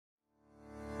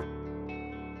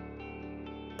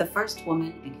The first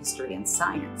woman in history and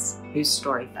science whose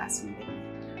story fascinated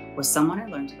me was someone I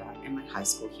learned about in my high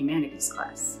school humanities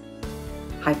class.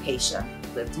 Hypatia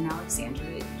lived in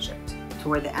Alexandria, Egypt,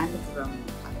 toward the end of the Roman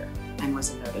Empire, and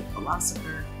was a noted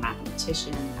philosopher,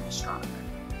 mathematician, and astronomer.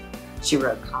 She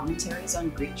wrote commentaries on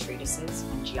Greek treatises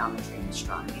on geometry and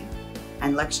astronomy,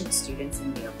 and lectured students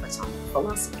in Neoplatonic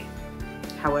philosophy.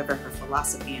 However, her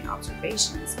philosophy and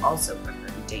observations also put her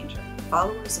in danger.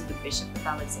 Followers of the Bishop of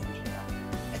Alexandria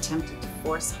attempted to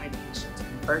force Hypatia to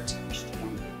convert to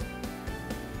Christianity.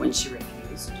 When she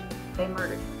refused, they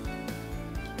murdered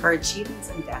her. Her achievements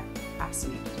and death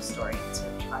fascinated historians who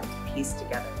have tried to piece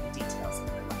together the details of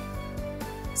her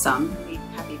life. Some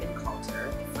have even called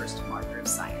her the first martyr of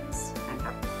science, and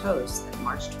have proposed that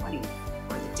March 20th,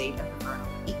 or the date of the vernal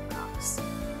equinox,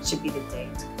 should be the day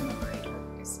to commemorate